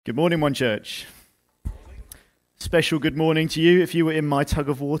Good morning, One Church. Special good morning to you if you were in my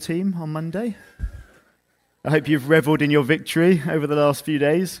tug-of-war team on Monday. I hope you've revelled in your victory over the last few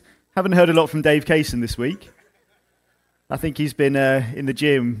days. Haven't heard a lot from Dave Kaysen this week. I think he's been in the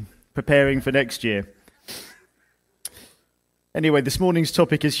gym preparing for next year. Anyway, this morning's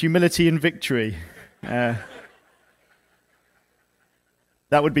topic is humility and victory. That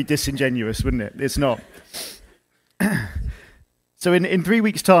would be disingenuous, wouldn't it? It's not. So in 3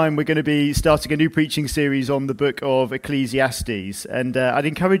 weeks' time, we're going to be starting a new preaching series on the book of Ecclesiastes. And I'd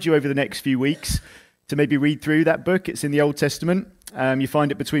encourage you over the next few weeks to maybe read through that book. It's in the Old Testament. You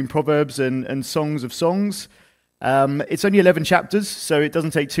find it between Proverbs and Songs of Songs. It's only 11 chapters, so it doesn't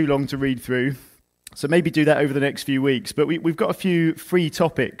take too long to read through. So maybe do that over the next few weeks. But we've got a few free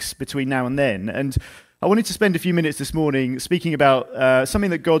topics between now and then. And I wanted to spend a few minutes this morning speaking about something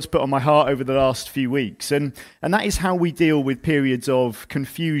that God's put on my heart over the last few weeks, and that is how we deal with periods of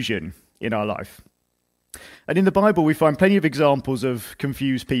confusion in our life. And in the Bible, we find plenty of examples of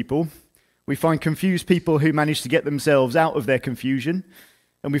confused people. We find confused people who manage to get themselves out of their confusion,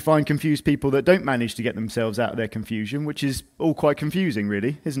 and we find confused people that don't manage to get themselves out of their confusion, which is all quite confusing,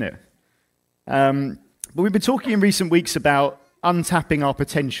 really, isn't it? But we've been talking in recent weeks about untapping our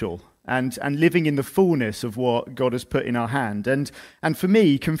potential and living in the fullness of what God has put in our hand. And for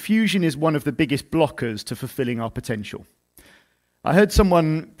me, confusion is one of the biggest blockers to fulfilling our potential. I heard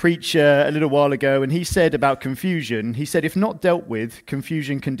someone preach a little while ago, and he said about confusion, he said, if not dealt with,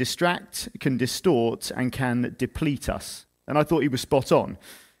 confusion can distract, can distort, and can deplete us. And I thought he was spot on,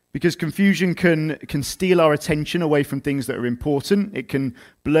 because confusion can steal our attention away from things that are important. It can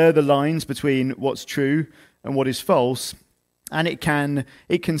blur the lines between what's true and what is false. And it can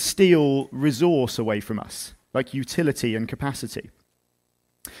steal resource away from us, like utility and capacity.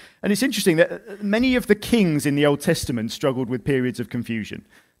 And it's interesting that many of the kings in the Old Testament struggled with periods of confusion,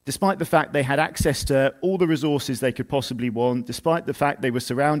 despite the fact they had access to all the resources they could possibly want, despite the fact they were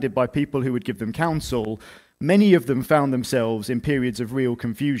surrounded by people who would give them counsel. Many of them found themselves in periods of real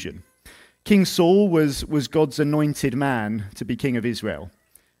confusion. King Saul was God's anointed man to be king of Israel.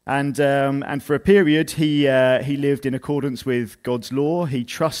 And for a period, he lived in accordance with God's law. He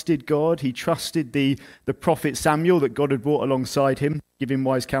trusted God. He trusted the prophet Samuel that God had brought alongside him, give him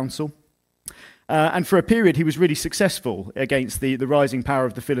wise counsel. And for a period, he was really successful against the rising power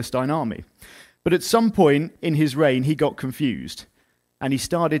of the Philistine army. But at some point in his reign, he got confused, and he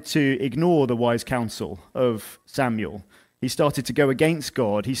started to ignore the wise counsel of Samuel. He started to go against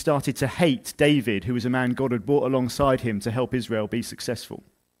God. He started to hate David, who was a man God had brought alongside him to help Israel be successful.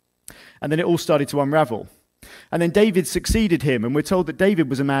 And then it all started to unravel. And then David succeeded him, and we're told that David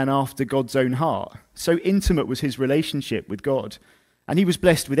was a man after God's own heart. So intimate was his relationship with God. And he was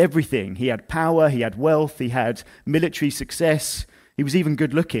blessed with everything. He had power, he had wealth, he had military success. He was even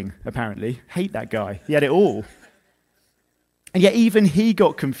good looking, apparently. Hate that guy. He had it all. And yet even he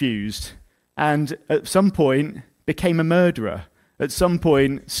got confused and at some point became a murderer. At some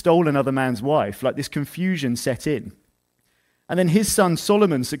point stole another man's wife. Like this confusion set in. And then his son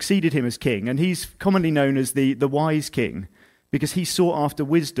Solomon succeeded him as king, and he's commonly known as the wise king because he sought after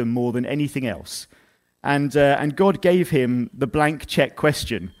wisdom more than anything else. And God gave him the blank check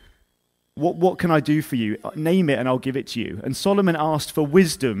question, what can I do for you? Name it and I'll give it to you. And Solomon asked for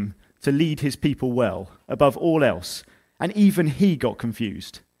wisdom to lead his people well, above all else. And even he got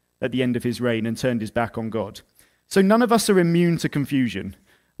confused at the end of his reign and turned his back on God. So none of us are immune to confusion.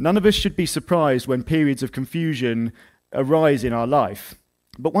 None of us should be surprised when periods of confusion arise in our life.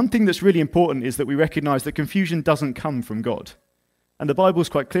 But one thing that's really important is that we recognize that confusion doesn't come from God. And the Bible's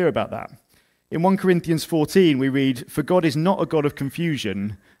quite clear about that. In 1 Corinthians 14, we read, "For God is not a God of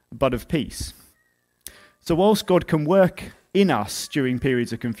confusion, but of peace." So whilst God can work in us during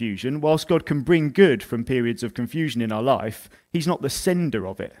periods of confusion, whilst God can bring good from periods of confusion in our life, he's not the sender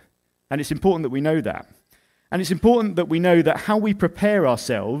of it. And it's important that we know that. And it's important that we know that how we prepare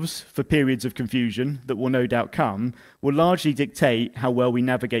ourselves for periods of confusion that will no doubt come will largely dictate how well we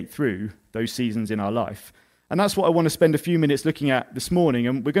navigate through those seasons in our life. And that's what I want to spend a few minutes looking at this morning.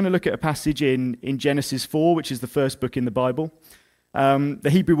 And we're going to look at a passage in Genesis 4, which is the first book in the Bible. The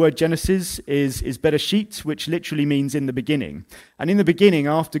Hebrew word Genesis is Bereshit, which literally means in the beginning. And in the beginning,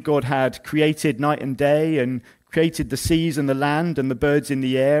 after God had created night and day and created the seas and the land and the birds in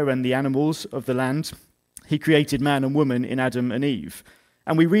the air and the animals of the land, he created man and woman in Adam and Eve.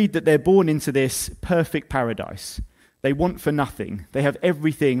 And we read that they're born into this perfect paradise. They want for nothing. They have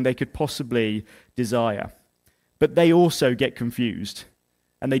everything they could possibly desire. But they also get confused.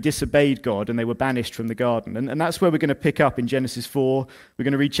 and they disobeyed God, and they were banished from the garden. And that's where we're going to pick up in Genesis 4. We're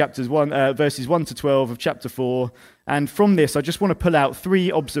going to read verses 1 to 12 of chapter 4. And from this, I just want to pull out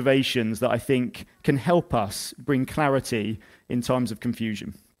 3 observations that I think can help us bring clarity in times of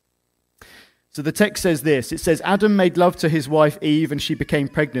confusion. So the text says this. It says, Adam made love to his wife Eve, and she became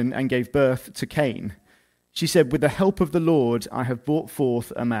pregnant and gave birth to Cain. She said, with the help of the Lord, I have brought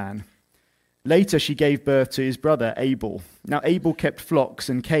forth a man. Later, she gave birth to his brother Abel. Now Abel kept flocks,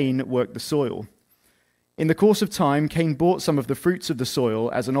 and Cain worked the soil. In the course of time, Cain brought some of the fruits of the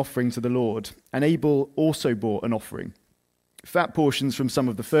soil as an offering to the Lord, and Abel also brought an offering, fat portions from some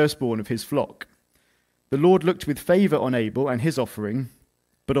of the firstborn of his flock. The Lord looked with favor on Abel and his offering,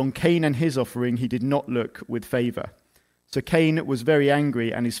 but on Cain and his offering he did not look with favor. So Cain was very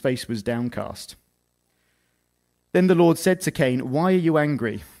angry, and his face was downcast. Then the Lord said to Cain, why are you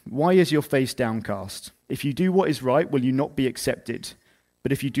angry? Why is your face downcast? If you do what is right, will you not be accepted?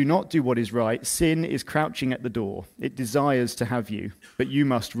 But if you do not do what is right, sin is crouching at the door. It desires to have you, but you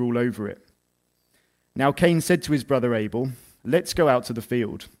must rule over it. Now Cain said to his brother Abel, let's go out to the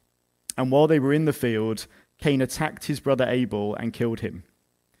field. And while they were in the field, Cain attacked his brother Abel and killed him.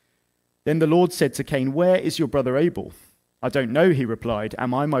 Then the Lord said to Cain, where is your brother Abel? I don't know, he replied.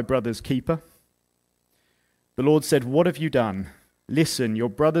 Am I my brother's keeper? The Lord said, what have you done? Listen, your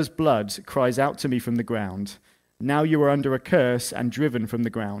brother's blood cries out to me from the ground. Now you are under a curse and driven from the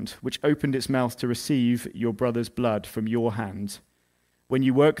ground, which opened its mouth to receive your brother's blood from your hand. When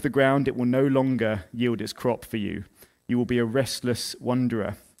you work the ground, it will no longer yield its crop for you. You will be a restless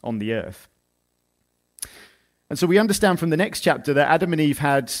wanderer on the earth. And so we understand from the next chapter that Adam and Eve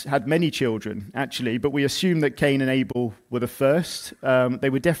had many children, actually, but we assume that Cain and Abel were the first. They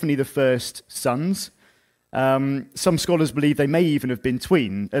were definitely the first sons. Some scholars believe they may even have been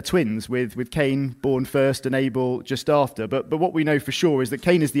twins, with Cain born first and Abel just after. But what we know for sure is that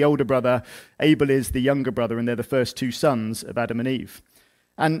Cain is the older brother, Abel is the younger brother, and they're the first 2 sons of Adam and Eve.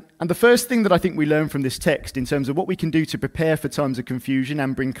 And the first thing that I think we learn from this text in terms of what we can do to prepare for times of confusion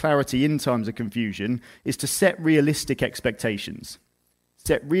and bring clarity in times of confusion is to set realistic expectations.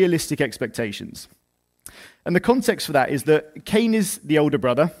 Set realistic expectations. And the context for that is that Cain is the older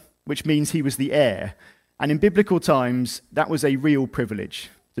brother, which means he was the heir. And in biblical times, that was a real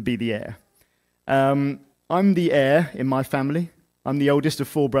privilege to be the heir. I'm the heir in my family. I'm the oldest of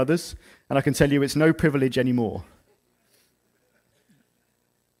 4 brothers, and I can tell you it's no privilege anymore.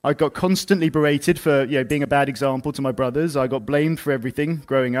 I got constantly berated for being a bad example to my brothers. I got blamed for everything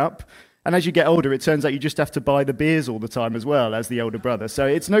growing up. And as you get older, it turns out you just have to buy the beers all the time as well as the older brother. So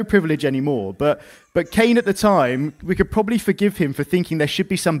it's no privilege anymore. But Cain at the time, we could probably forgive him for thinking there should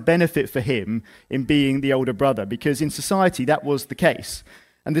be some benefit for him in being the older brother, because in society that was the case.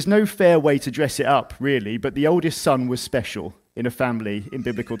 And there's no fair way to dress it up, really, but the oldest son was special in a family in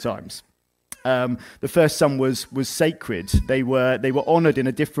biblical times. The first son was sacred. They were honored in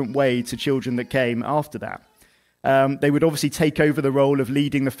a different way to children that came after that. They would obviously take over the role of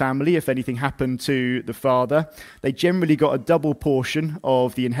leading the family if anything happened to the father. They generally got a double portion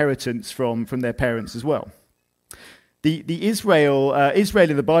of the inheritance from their parents as well. The Israel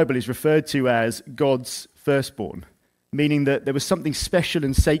in the Bible is referred to as God's firstborn, meaning that there was something special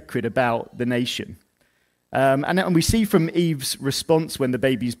and sacred about the nation. And we see from Eve's response when the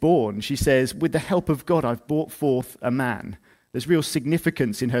baby's born, she says, with the help of God, I've brought forth a man. There's real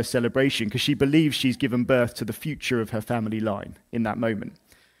significance in her celebration because she believes she's given birth to the future of her family line in that moment.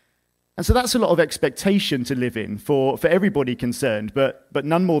 And so that's a lot of expectation to live in for everybody concerned, but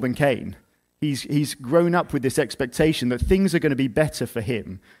none more than Cain. He's grown up with this expectation that things are going to be better for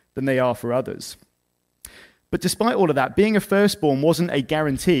him than they are for others. But despite all of that, being a firstborn wasn't a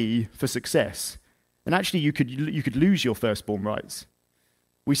guarantee for success. And actually, you could lose your firstborn rights.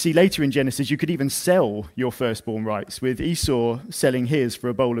 We see later in Genesis, you could even sell your firstborn rights, with Esau selling his for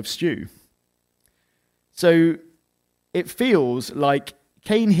a bowl of stew. So it feels like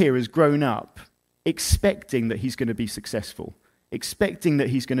Cain here has grown up expecting that he's going to be successful, expecting that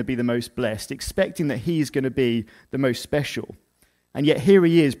he's going to be the most blessed, expecting that he's going to be the most special. And yet here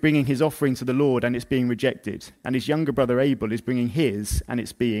he is bringing his offering to the Lord, and it's being rejected. And his younger brother Abel is bringing his, and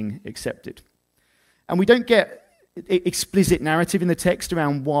it's being accepted. And we don't get explicit narrative in the text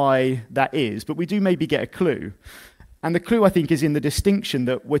around why that is, but we do maybe get a clue. And the clue, I think, is in the distinction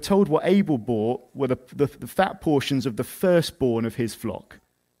that we're told what Abel bought were the fat portions of the firstborn of his flock.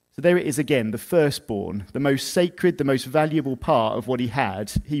 So there it is again, the firstborn, the most sacred, the most valuable part of what he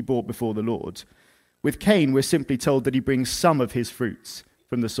had, he bought before the Lord. With Cain, we're simply told that he brings some of his fruits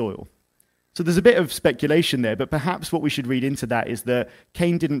from the soil. So there's a bit of speculation there, but perhaps what we should read into that is that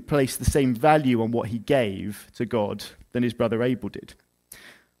Cain didn't place the same value on what he gave to God than his brother Abel did.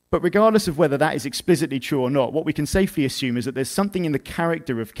 But regardless of whether that is explicitly true or not, what we can safely assume is that there's something in the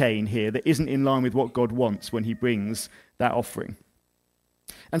character of Cain here that isn't in line with what God wants when he brings that offering.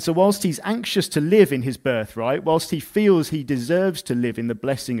 And so whilst he's anxious to live in his birthright, whilst he feels he deserves to live in the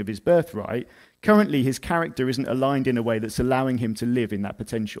blessing of his birthright, currently his character isn't aligned in a way that's allowing him to live in that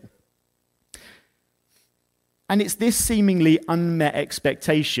potential. And it's this seemingly unmet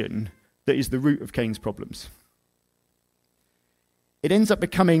expectation that is the root of Cain's problems. It ends up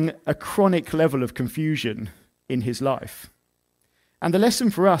becoming a chronic level of confusion in his life. And the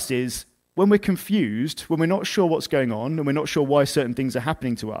lesson for us is, when we're confused, when we're not sure what's going on, and we're not sure why certain things are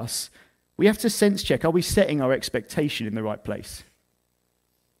happening to us, we have to sense check, are we setting our expectation in the right place?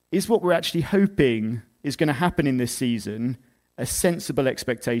 Is what we're actually hoping is going to happen in this season a sensible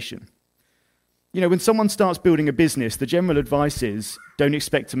expectation? You know, when someone starts building a business, the general advice is, don't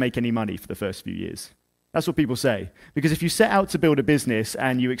expect to make any money for the first few years. That's what people say. Because if you set out to build a business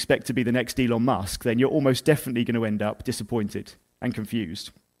and you expect to be the next Elon Musk, then you're almost definitely going to end up disappointed and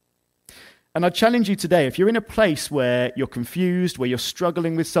confused. And I challenge you today, if you're in a place where you're confused, where you're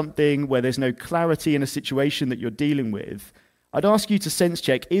struggling with something, where there's no clarity in a situation that you're dealing with, I'd ask you to sense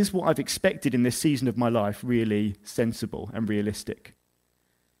check, is what I've expected in this season of my life really sensible and realistic?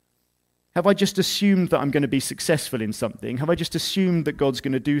 Have I just assumed that I'm going to be successful in something? Have I just assumed that God's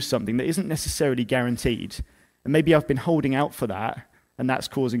going to do something that isn't necessarily guaranteed? And maybe I've been holding out for that, and that's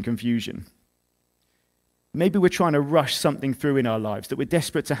causing confusion. Maybe we're trying to rush something through in our lives that we're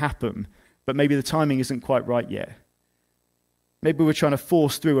desperate to happen, but maybe the timing isn't quite right yet. Maybe we're trying to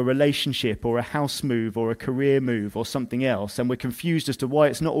force through a relationship or a house move or a career move or something else, and we're confused as to why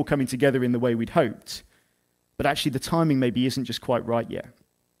it's not all coming together in the way we'd hoped. But actually the timing maybe isn't just quite right yet.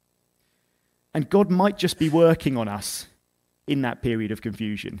 And God might just be working on us in that period of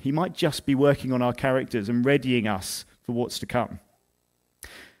confusion. He might just be working on our characters and readying us for what's to come.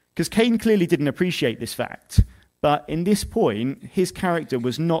 Because Cain clearly didn't appreciate this fact. But in this point, his character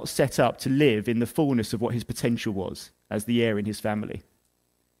was not set up to live in the fullness of what his potential was as the heir in his family.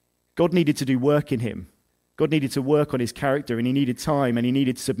 God needed to do work in him. God needed to work on his character, and he needed time and he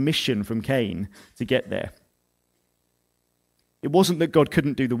needed submission from Cain to get there. It wasn't that God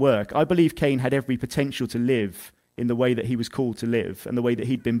couldn't do the work. I believe Cain had every potential to live in the way that he was called to live and the way that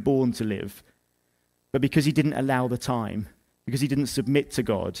he'd been born to live. But because he didn't allow the time, because he didn't submit to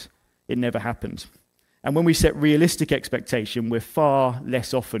God, it never happened. And when we set realistic expectation, we're far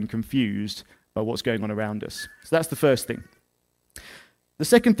less often confused by what's going on around us. So that's the first thing. The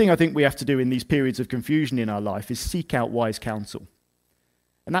second thing I think we have to do in these periods of confusion in our life is seek out wise counsel.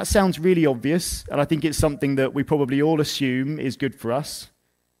 And that sounds really obvious, and I think it's something that we probably all assume is good for us.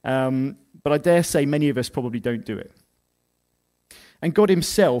 But I dare say many of us probably don't do it. And God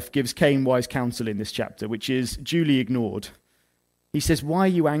himself gives Cain wise counsel in this chapter, which is duly ignored. He says, why are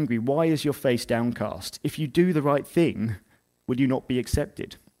you angry? Why is your face downcast? If you do the right thing, will you not be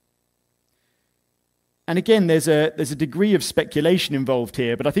accepted? And again, there's a degree of speculation involved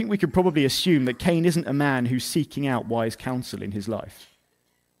here, but I think we can probably assume that Cain isn't a man who's seeking out wise counsel in his life.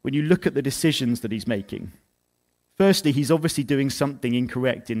 When you look at the decisions that he's making, firstly, he's obviously doing something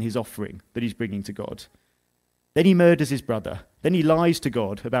incorrect in his offering that he's bringing to God. Then he murders his brother. Then he lies to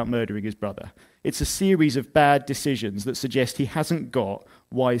God about murdering his brother. It's a series of bad decisions that suggest he hasn't got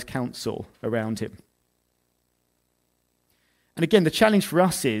wise counsel around him. And again, the challenge for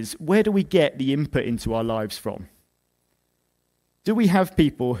us is, where do we get the input into our lives from? Do we have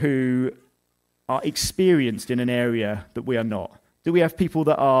people who are experienced in an area that we are not? Do we have people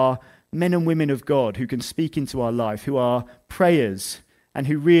that are men and women of God who can speak into our life, who are prayers and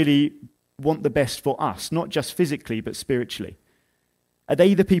who really want the best for us, not just physically, but spiritually? Are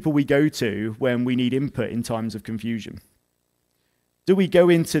they the people we go to when we need input in times of confusion? Do we go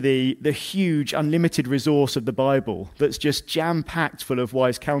into the huge, unlimited resource of the Bible that's just jam-packed full of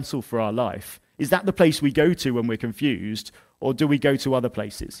wise counsel for our life? Is that the place we go to when we're confused, or do we go to other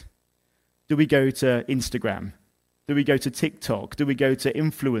places? Do we go to Instagram? Do we go to TikTok? Do we go to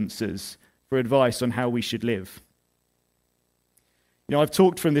influencers for advice on how we should live? You know, I've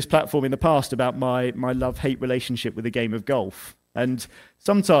talked from this platform in the past about my love-hate relationship with the game of golf. And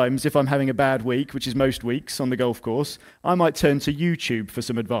sometimes, if I'm having a bad week, which is most weeks on the golf course, I might turn to YouTube for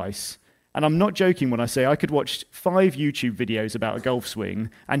some advice. And I'm not joking when I say I could watch 5 YouTube videos about a golf swing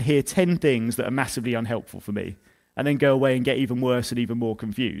and hear 10 things that are massively unhelpful for me, and then go away and get even worse and even more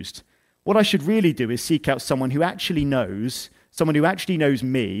confused. What I should really do is seek out someone who actually knows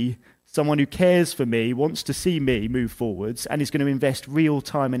me, someone who cares for me, wants to see me move forwards, and is going to invest real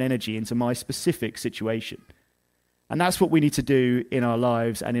time and energy into my specific situation. And that's what we need to do in our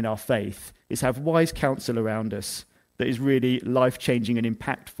lives and in our faith, is have wise counsel around us that is really life-changing and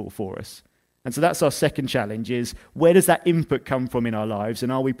impactful for us. And so that's our second challenge, is where does that input come from in our lives,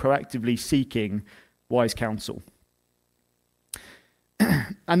 and are we proactively seeking wise counsel?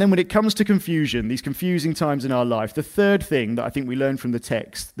 And then when it comes to confusion, these confusing times in our life, the third thing that I think we learn from the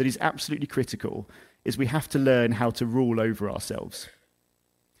text that is absolutely critical is we have to learn how to rule over ourselves.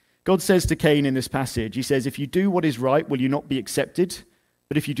 God says to Cain in this passage, he says, if you do what is right, will you not be accepted?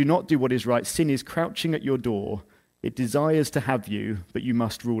 But if you do not do what is right, sin is crouching at your door. It desires to have you, but you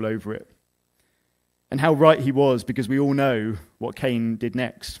must rule over it. And how right he was, because we all know what Cain did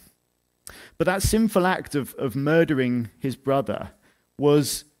next. But that sinful act of murdering his brother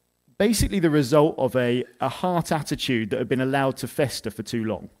was basically the result of a heart attitude that had been allowed to fester for too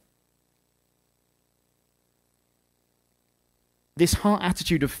long. This heart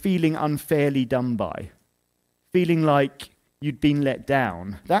attitude of feeling unfairly done by, feeling like you'd been let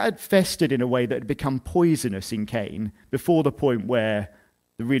down, that had festered in a way that had become poisonous in Cain before the point where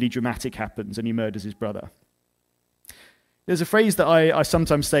the really dramatic happens and he murders his brother. There's a phrase that I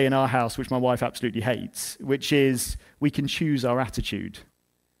sometimes say in our house, which my wife absolutely hates, which is, we can choose our attitude.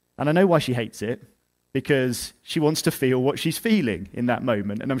 And I know why she hates it, because she wants to feel what she's feeling in that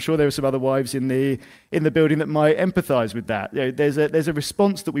moment. And I'm sure there are some other wives in the building that might empathize with that. You know, there's a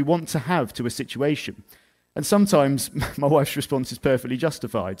response that we want to have to a situation. And sometimes my wife's response is perfectly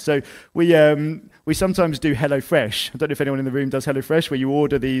justified. So we sometimes do HelloFresh. I don't know if anyone in the room does HelloFresh, where you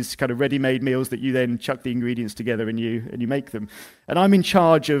order these kind of ready-made meals that you then chuck the ingredients together and you make them. And I'm in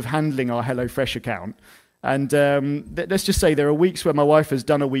charge of handling our HelloFresh account. And let's just say there are weeks where my wife has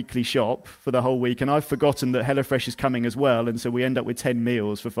done a weekly shop for the whole week, and I've forgotten that HelloFresh is coming as well, and so we end up with 10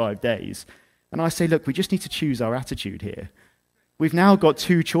 meals for 5 days. And I say, look, we just need to choose our attitude here. We've now got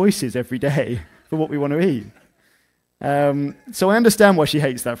 2 choices every day for what we want to eat. So I understand why she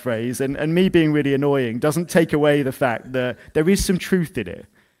hates that phrase, and me being really annoying doesn't take away the fact that there is some truth in it.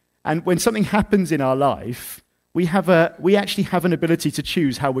 And when something happens in our life, we actually have an ability to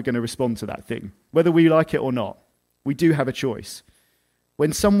choose how we're going to respond to that thing, whether we like it or not. We do have a choice.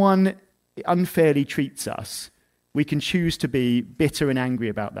 When someone unfairly treats us, we can choose to be bitter and angry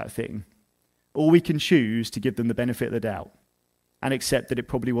about that thing, or we can choose to give them the benefit of the doubt and accept that it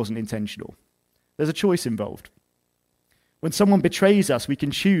probably wasn't intentional. There's a choice involved. When someone betrays us, we can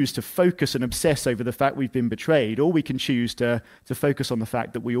choose to focus and obsess over the fact we've been betrayed, or we can choose to focus on the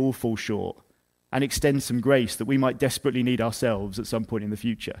fact that we all fall short and extend some grace that we might desperately need ourselves at some point in the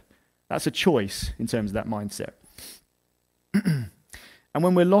future. That's a choice in terms of that mindset. And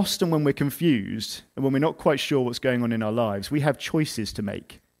when we're lost and when we're confused and when we're not quite sure what's going on in our lives, we have choices to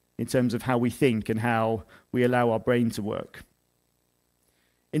make in terms of how we think and how we allow our brain to work.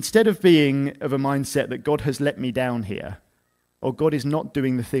 Instead of being of a mindset that God has let me down here, or God is not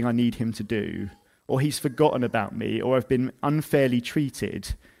doing the thing I need him to do, or he's forgotten about me, or I've been unfairly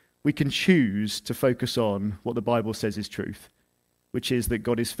treated, we can choose to focus on what the Bible says is truth, which is that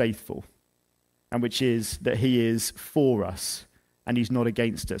God is faithful, and which is that he is for us, and he's not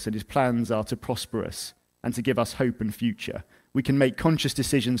against us, and his plans are to prosper us and to give us hope and future. We can make conscious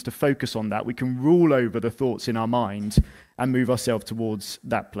decisions to focus on that. We can rule over the thoughts in our mind and move ourselves towards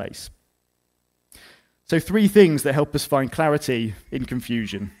that place. So 3 things that help us find clarity in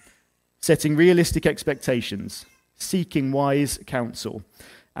confusion: setting realistic expectations, seeking wise counsel,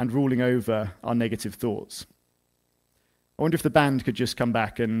 and ruling over our negative thoughts. I wonder if the band could just come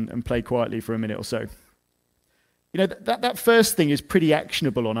back and play quietly for a minute or so. You know, that first thing is pretty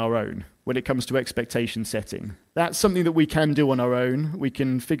actionable on our own when it comes to expectation setting. That's something that we can do on our own. We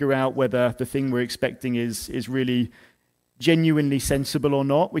can figure out whether the thing we're expecting is really genuinely sensible or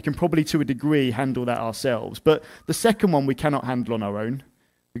not. We can probably, to a degree, handle that ourselves. But the second one we cannot handle on our own,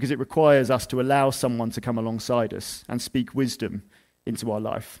 because it requires us to allow someone to come alongside us and speak wisdom into our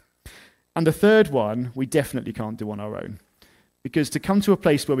life. And the third one we definitely can't do on our own, because to come to a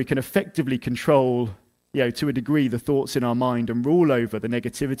place where we can effectively control, to a degree, the thoughts in our mind and rule over the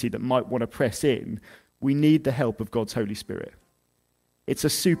negativity that might want to press in, we need the help of God's Holy Spirit. It's a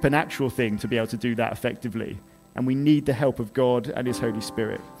supernatural thing to be able to do that effectively, and we need the help of God and his Holy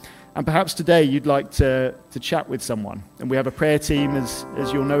Spirit. And perhaps today you'd like to chat with someone, and we have a prayer team, as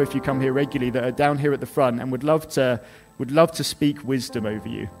you'll know if you come here regularly, that are down here at the front and would love to speak wisdom over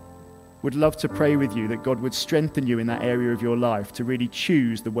you, would love to pray with you that God would strengthen you in that area of your life to really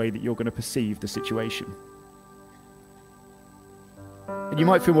choose the way that you're going to perceive the situation. And you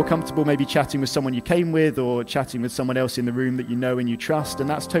might feel more comfortable maybe chatting with someone you came with, or chatting with someone else in the room that you know and you trust, and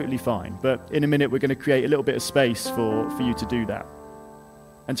that's totally fine. But in a minute we're going to create a little bit of space for you to do that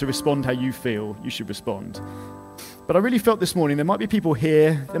and to respond how you feel you should respond. But I really felt this morning there might be people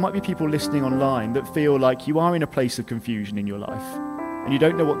here, there might be people listening online that feel like you are in a place of confusion in your life and you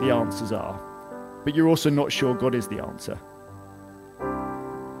don't know what the answers are, but you're also not sure God is the answer.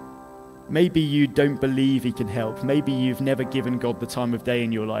 Maybe you don't believe he can help. Maybe you've never given God the time of day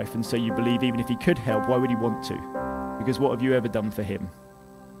in your life, and so you believe even if he could help, why would he want to? Because what have you ever done for him?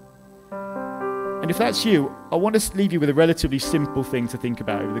 And if that's you, I want to leave you with a relatively simple thing to think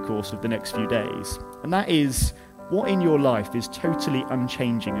about over the course of the next few days. And that is, what in your life is totally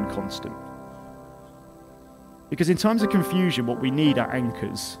unchanging and constant? Because in times of confusion, what we need are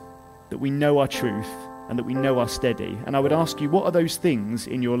anchors, that we know our truth, and that we know are steady. And I would ask you, what are those things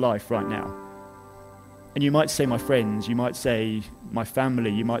in your life right now? And you might say my friends, you might say my family,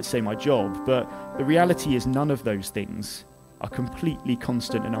 you might say my job, but the reality is none of those things are completely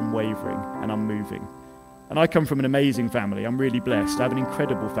constant and unwavering and unmoving. And I come from an amazing family. I'm really blessed. I have an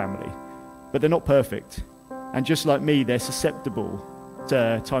incredible family, but they're not perfect. And just like me, they're susceptible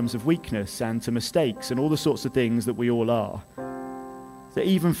to times of weakness and to mistakes and all the sorts of things that we all are. So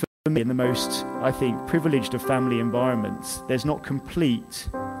even for me, in the most, I think, privileged of family environments, there's not complete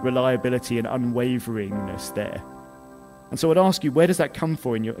reliability and unwaveringness there. And so I'd ask you, where does that come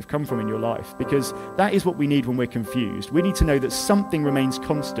from in your life? Because that is what we need when we're confused. We need to know that something remains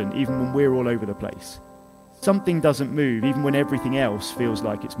constant even when we're all over the place. Something doesn't move even when everything else feels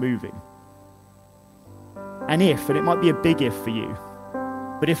like it's moving. And it might be a big if for you,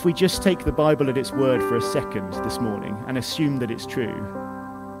 but if we just take the Bible at its word for a second this morning and assume that it's true,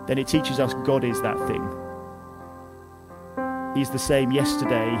 then it teaches us God is that thing. He's the same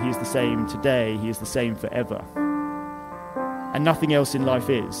yesterday, he's the same today, he is the same forever. And nothing else in life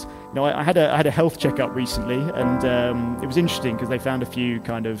is. You know, I had a health checkup recently, and it was interesting because they found a few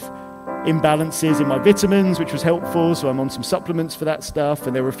kind of imbalances in my vitamins, which was helpful, so I'm on some supplements for that stuff,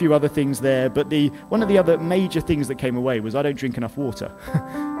 and there were a few other things there, but one of the other major things that came away was I don't drink enough water.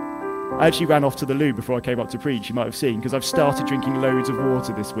 I actually ran off to the loo before I came up to preach, you might have seen, because I've started drinking loads of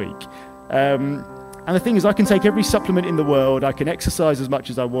water this week. And the thing is, I can take every supplement in the world, I can exercise as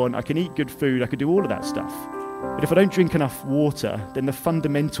much as I want, I can eat good food, I can do all of that stuff. But if I don't drink enough water, then the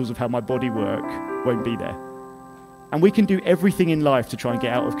fundamentals of how my body work won't be there. And we can do everything in life to try and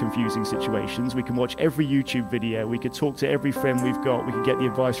get out of confusing situations. We can watch every YouTube video, we could talk to every friend we've got, we could get the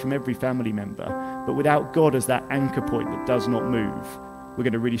advice from every family member. But without God as that anchor point that does not move, we're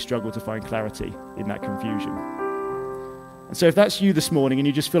going to really struggle to find clarity in that confusion. And so if that's you this morning and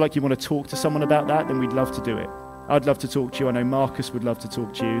you just feel like you want to talk to someone about that, then we'd love to do it. I'd love to talk to you. I know Marcus would love to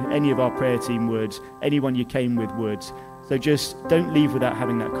talk to you. Any of our prayer team would. Anyone you came with would. So just don't leave without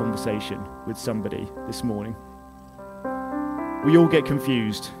having that conversation with somebody this morning. We all get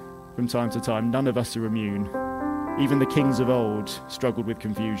confused from time to time. None of us are immune. Even the kings of old struggled with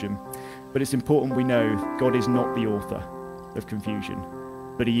confusion. But it's important we know God is not the author of confusion,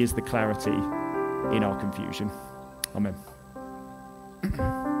 but he is the clarity in our confusion. Amen.